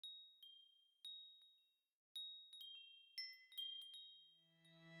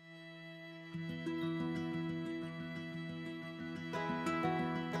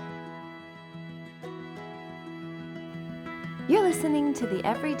listening to the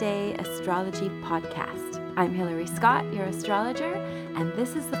Everyday Astrology Podcast. I'm Hilary Scott, your astrologer, and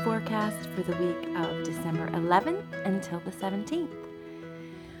this is the forecast for the week of December 11th until the 17th.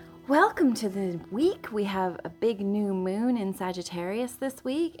 Welcome to the week. We have a big new moon in Sagittarius this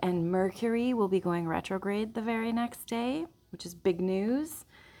week, and Mercury will be going retrograde the very next day, which is big news.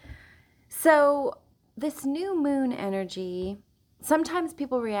 So this new moon energy, sometimes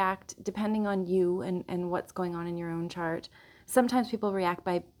people react, depending on you and what's going on in your own chart, sometimes people react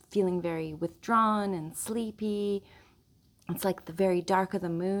by feeling very withdrawn and sleepy. It's like the very dark of the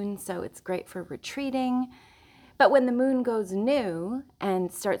moon, so it's great for retreating. But when the moon goes new and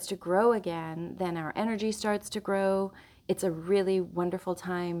starts to grow again, then our energy starts to grow. It's a really wonderful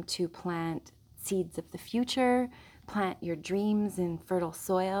time to plant seeds of the future, plant your dreams in fertile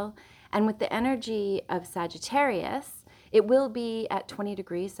soil. And with the energy of Sagittarius, it will be at 20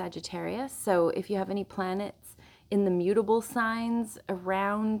 degrees Sagittarius. So if you have any planets in the mutable signs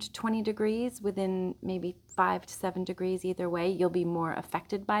around 20 degrees, within maybe 5 to 7 degrees either way, you'll be more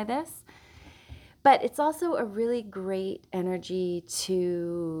affected by this. But it's also a really great energy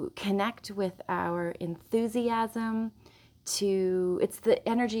to connect with our enthusiasm. It's the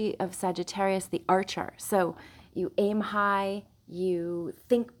energy of Sagittarius, the archer. So you aim high, you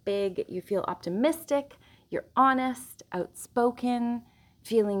think big, you feel optimistic, you're honest, outspoken,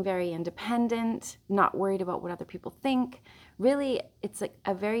 feeling very independent, not worried about what other people think. Really, it's like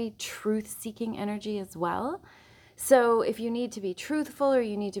a very truth-seeking energy as well. So if you need to be truthful or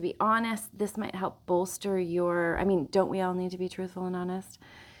you need to be honest, this might help bolster don't we all need to be truthful and honest?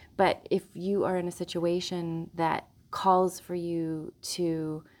 But if you are in a situation that calls for you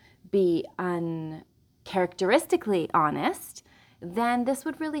to be uncharacteristically honest, then this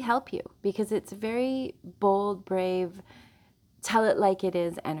would really help you because it's very bold, brave, tell it like it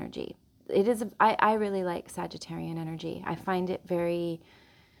is energy. I really like Sagittarian energy. I find it very,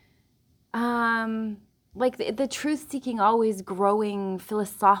 like the truth-seeking, always growing,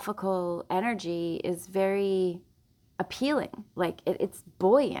 philosophical energy is very appealing. Like it's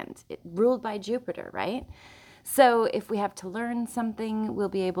buoyant, ruled by Jupiter, right? So if we have to learn something, we'll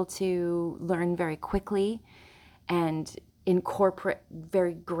be able to learn very quickly and incorporate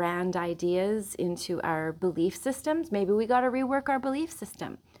very grand ideas into our belief systems. Maybe we got to rework our belief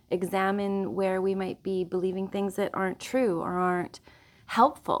system, examine where we might be believing things that aren't true or aren't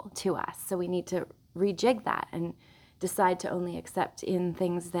helpful to us. So we need to rejig that and decide to only accept in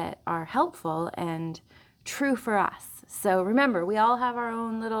things that are helpful and true for us. So remember, we all have our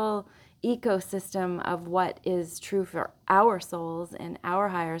own little ecosystem of what is true for our souls and our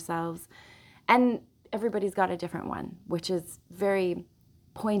higher selves. And everybody's got a different one, which is very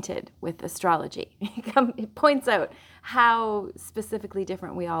pointed with astrology. It points out how specifically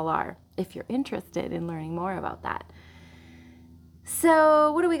different we all are, if you're interested in learning more about that.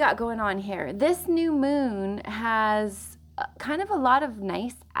 So what do we got going on here? This new moon has kind of a lot of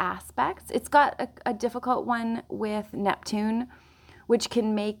nice aspects. It's got a difficult one with Neptune, which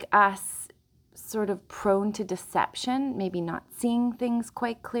can make us sort of prone to deception, maybe not seeing things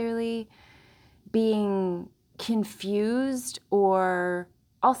quite clearly, being confused, or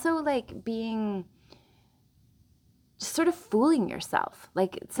also like being sort of fooling yourself,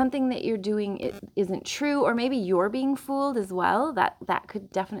 like something that you're doing isn't true, or maybe you're being fooled as well. That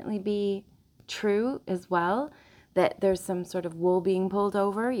could definitely be true as well, that there's some sort of wool being pulled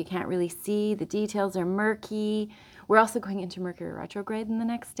over. You can't really see, the details are murky. We're also going into Mercury retrograde in the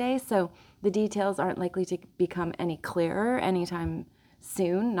next day, so the details aren't likely to become any clearer anytime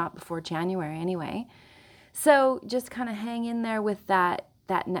soon, not before January anyway. So just kind of hang in there with that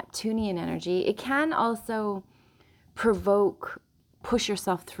Neptunian energy. It can also push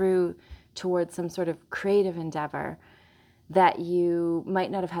yourself through towards some sort of creative endeavor that you might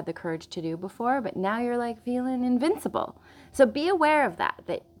not have had the courage to do before, but now you're like feeling invincible. So be aware of that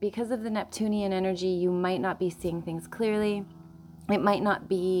because of the Neptunian energy, you might not be seeing things clearly. It might not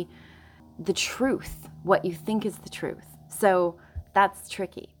be the truth, what you think is the truth. So that's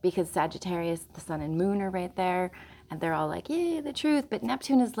tricky because Sagittarius, the sun and moon are right there, and they're all like, yay, the truth. But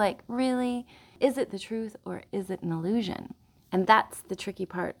Neptune is like, really? Is it the truth or is it an illusion? And that's the tricky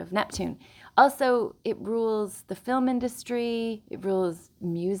part of Neptune. Also, it rules the film industry, it rules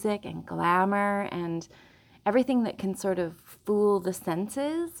music and glamour and everything that can sort of fool the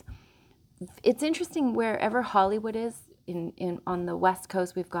senses. It's interesting, wherever Hollywood is, on the West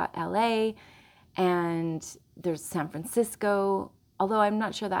Coast, we've got LA, and there's San Francisco, although I'm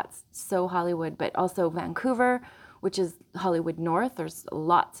not sure that's so Hollywood, but also Vancouver, which is Hollywood North. There's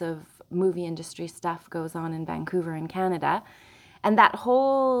lots of movie industry stuff goes on in Vancouver in Canada. And that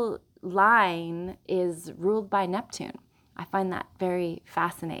whole line is ruled by Neptune. I find that very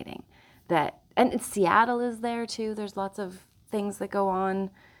fascinating. And Seattle is there too. There's lots of things that go on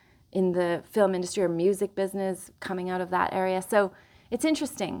in the film industry or music business coming out of that area. So it's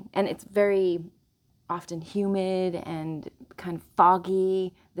interesting, and it's very often humid and kind of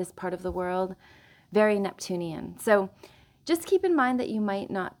foggy, this part of the world, very Neptunian. So just keep in mind that you might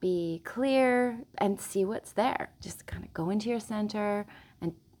not be clear, and see what's there. Just kind of go into your center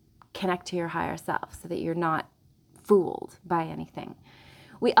and connect to your higher self so that you're not fooled by anything.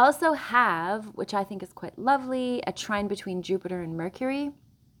 We also have, which I think is quite lovely, a trine between Jupiter and Mercury.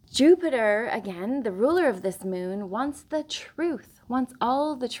 Jupiter, again, the ruler of this moon, wants the truth, wants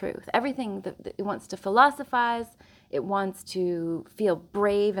all the truth, everything that it wants to philosophize. It wants to feel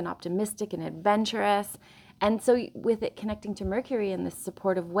brave and optimistic and adventurous. And so with it connecting to Mercury in this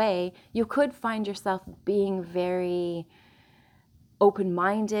supportive way, you could find yourself being very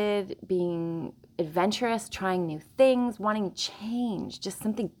open-minded, being adventurous, trying new things, wanting change, just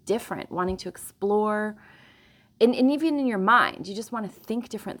something different, wanting to explore. And even in your mind, you just want to think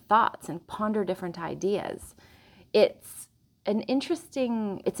different thoughts and ponder different ideas. It's an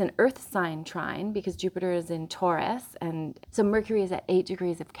earth sign trine because Jupiter is in Taurus, and so Mercury is at 8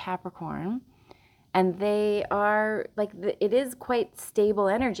 degrees of Capricorn. And they are it is quite stable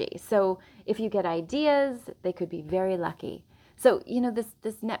energy. So if you get ideas, they could be very lucky. So,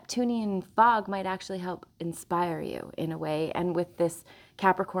 this Neptunian fog might actually help inspire you in a way. And with this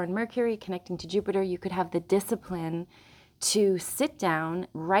Capricorn Mercury connecting to Jupiter, you could have the discipline to sit down,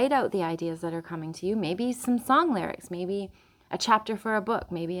 write out the ideas that are coming to you, maybe some song lyrics, maybe a chapter for a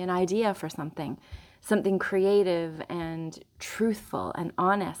book, maybe an idea for something creative and truthful and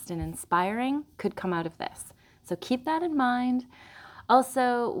honest and inspiring could come out of this. So keep that in mind.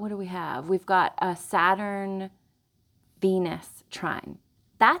 Also, what do we have? We've got a Saturn Venus trine.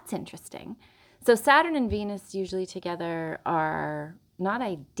 That's interesting. So Saturn and Venus usually together are not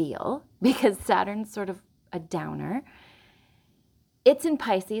ideal because Saturn's sort of a downer. It's in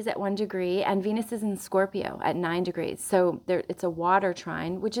Pisces at 1 degree, and Venus is in Scorpio at 9 degrees. So it's a water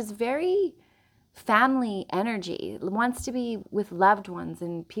trine, which is very family energy. It wants to be with loved ones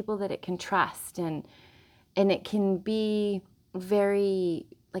and people that it can trust, and it can be very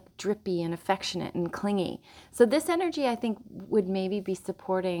drippy and affectionate and clingy. So this energy, I think, would maybe be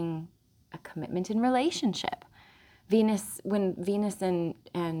supporting a commitment in relationship. When Venus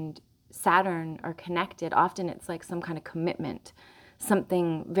and Saturn are connected, often it's like some kind of commitment,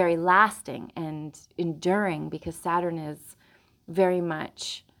 something very lasting and enduring, because Saturn is very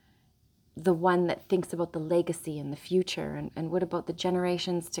much the one that thinks about the legacy and the future and what about the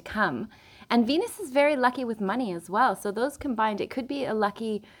generations to come. And Venus is very lucky with money as well. So those combined, it could be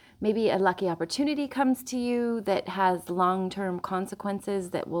maybe a lucky opportunity comes to you that has long-term consequences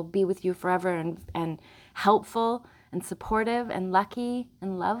that will be with you forever and helpful and supportive and lucky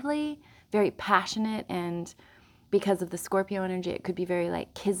and lovely, very passionate. And because of the Scorpio energy, it could be very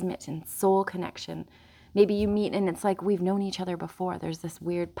kismet and soul connection. Maybe you meet and it's like we've known each other before. There's this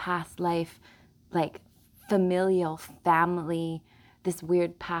weird past life, familial family, this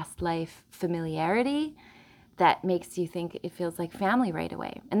weird past life familiarity that makes you think it feels like family right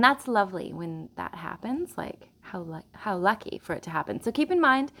away. And that's lovely when that happens, how lucky for it to happen. So keep in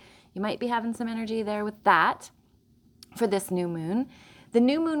mind, you might be having some energy there with that for this new moon. The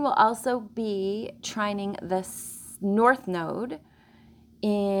new moon will also be trining the north node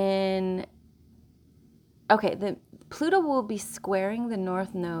in... Okay, the Pluto will be squaring the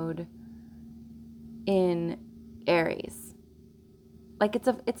north node in Aries.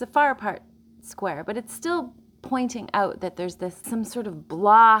 It's a far apart square, but it's still pointing out that there's some sort of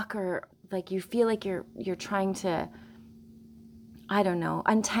block, or you feel like you're trying to, I don't know,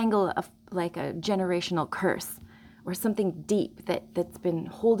 untangle a generational curse or something deep that's been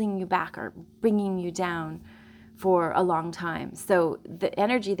holding you back or bringing you down for a long time. So the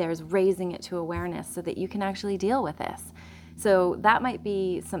energy there is raising it to awareness so that you can actually deal with this. So that might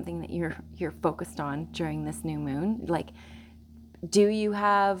be something that you're focused on during this new moon. Do you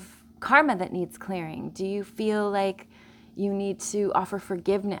have karma that needs clearing? Do you feel like you need to offer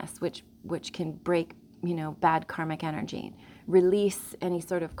forgiveness, which can break, bad karmic energy? Release any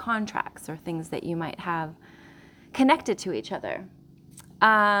sort of contracts or things that you might have connected to each other.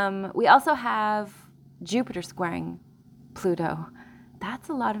 We also have Jupiter squaring Pluto. That's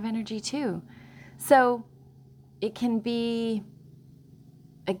a lot of energy too. So it can be,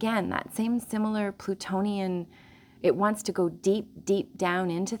 again, that same similar Plutonian, it wants to go deep, deep down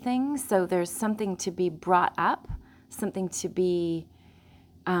into things. So there's something to be brought up, something to be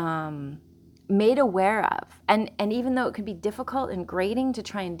made aware of. And even though it can be difficult and grating to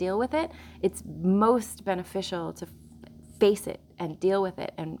try and deal with it, it's most beneficial to face it and deal with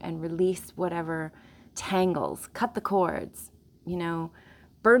it and release whatever tangles, cut the cords,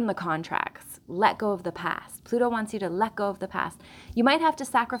 burn the contracts, let go of the past. Pluto wants you to let go of the past. You might have to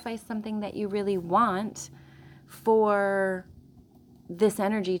sacrifice something that you really want for this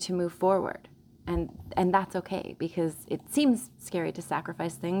energy to move forward. And that's okay, because it seems scary to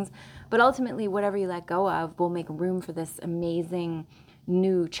sacrifice things, but ultimately whatever you let go of will make room for this amazing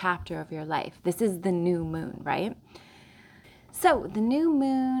new chapter of your life. This is the new moon, right? So the new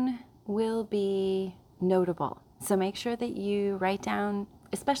moon will be notable. So make sure that you write down,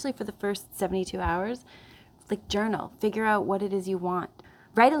 especially for the first 72 hours, like journal, figure out what it is you want.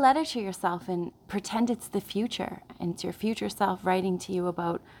 Write a letter to yourself and pretend it's the future, and it's your future self writing to you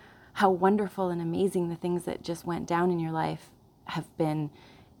about how wonderful and amazing the things that just went down in your life have been,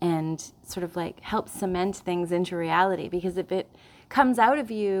 and sort of like help cement things into reality. Because if it comes out of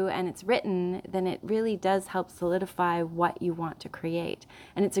you and it's written, then it really does help solidify what you want to create.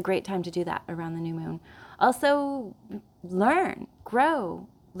 And it's a great time to do that around the new moon. Also, learn, grow,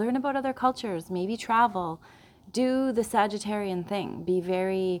 learn about other cultures, maybe travel, do the Sagittarian thing, be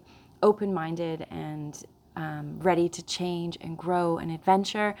very open-minded and ready to change and grow and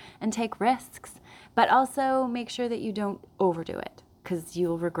adventure and take risks. But also make sure that you don't overdo it, because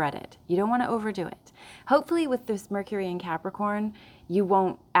you'll regret it. You don't want to overdo it. Hopefully with this Mercury in Capricorn, you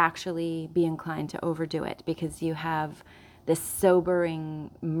won't actually be inclined to overdo it, because you have this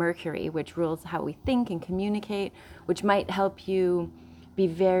sobering Mercury, which rules how we think and communicate, which might help you be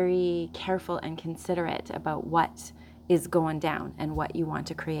very careful and considerate about what is going down and what you want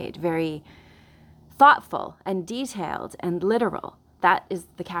to create. Very thoughtful and detailed and literal. That is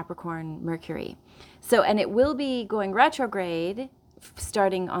the Capricorn Mercury. So, and it will be going retrograde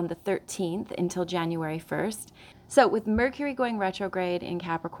starting on the 13th until January 1st. So with Mercury going retrograde in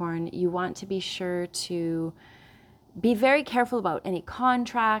Capricorn, you want to be sure to be very careful about any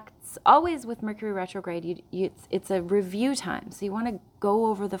contracts. Always with Mercury retrograde, it's a review time. So you want to go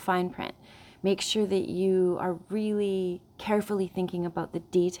over the fine print. Make sure that you are really carefully thinking about the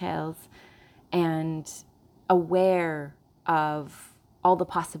details and aware of all the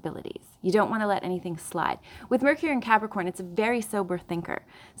possibilities. You don't want to let anything slide. With Mercury in Capricorn, it's a very sober thinker.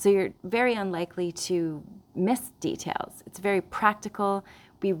 So you're very unlikely to miss details. It's very practical,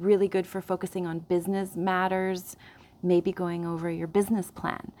 be really good for focusing on business matters, maybe going over your business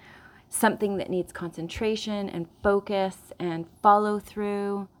plan. Something that needs concentration and focus and follow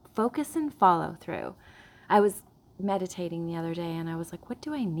through. Focus and follow through. I was meditating the other day and I was like, what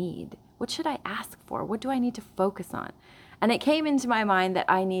do I need? What should I ask for? What do I need to focus on? And it came into my mind that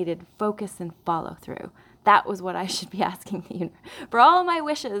I needed focus and follow through. That was what I should be asking the universe. For all my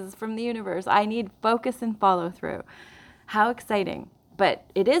wishes from the universe, I need focus and follow through. How exciting. But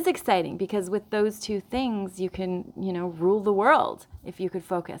it is exciting because with those two things, you can, rule the world if you could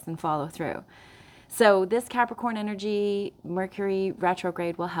focus and follow through. So this Capricorn energy, Mercury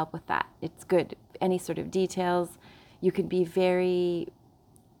retrograde, will help with that. It's good. Any sort of details. You can be very,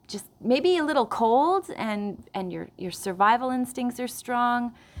 just maybe a little cold, and your survival instincts are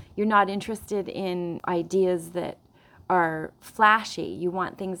strong. You're not interested in ideas that are flashy. You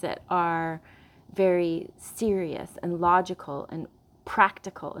want things that are very serious and logical and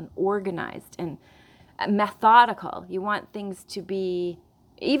practical and organized and methodical. You want things to be,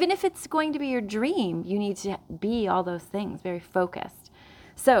 even if it's going to be your dream, you need to be all those things, very focused.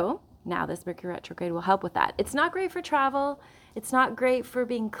 So now this Mercury retrograde will help with that. It's not great for travel. It's not great for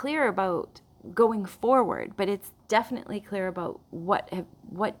being clear about going forward, but it's definitely clear about what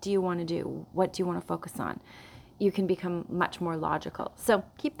do you want to do? What do you want to focus on? You can become much more logical. So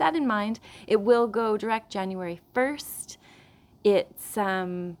keep that in mind. It will go direct January 1st. It's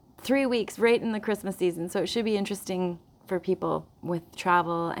 3 weeks right in the Christmas season, so it should be interesting for people with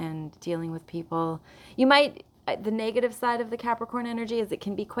travel and dealing with people. You might, the negative side of the Capricorn energy is it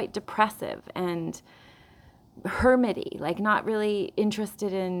can be quite depressive and hermity, like not really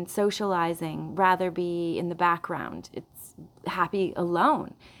interested in socializing, rather be in the background. It's happy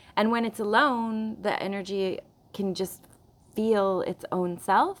alone. And when it's alone, the energy can just feel its own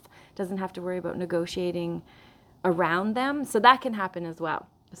self, doesn't have to worry about negotiating around them. So that can happen as well.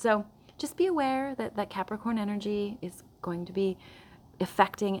 So just be aware that that Capricorn energy is going to be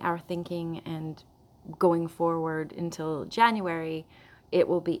affecting our thinking, and going forward until January, it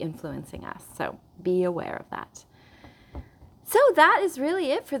will be influencing us. So be aware of that. So that is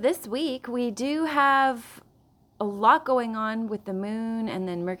really it for this week. We do have a lot going on with the moon and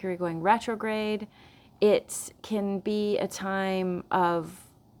then Mercury going retrograde. It can be a time of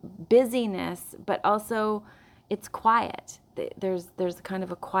busyness, but also it's quiet. there's kind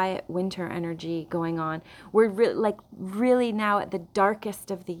of a quiet winter energy going on. We're really now at the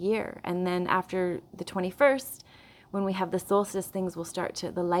darkest of the year, and then after the 21st, when we have the solstice,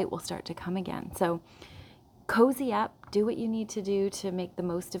 the light will start to come again. So cozy up, do what you need to do to make the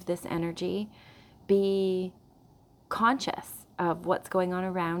most of this energy. Be conscious of what's going on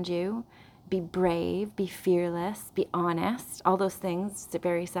around you. Be brave, be fearless, be honest, all those things,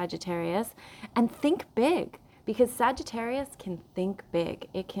 very Sagittarius, and think big, because Sagittarius can think big.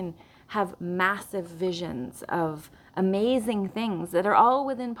 It can have massive visions of amazing things that are all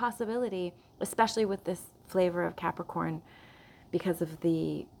within possibility, especially with this flavor of Capricorn because of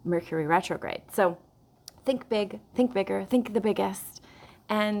the Mercury retrograde. So think big, think bigger, think the biggest,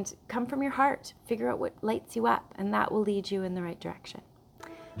 and come from your heart. Figure out what lights you up, and that will lead you in the right direction.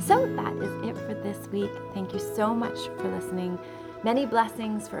 So that is it for this week. Thank you so much for listening. Many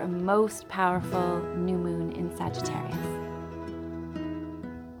blessings for a most powerful new moon in Sagittarius.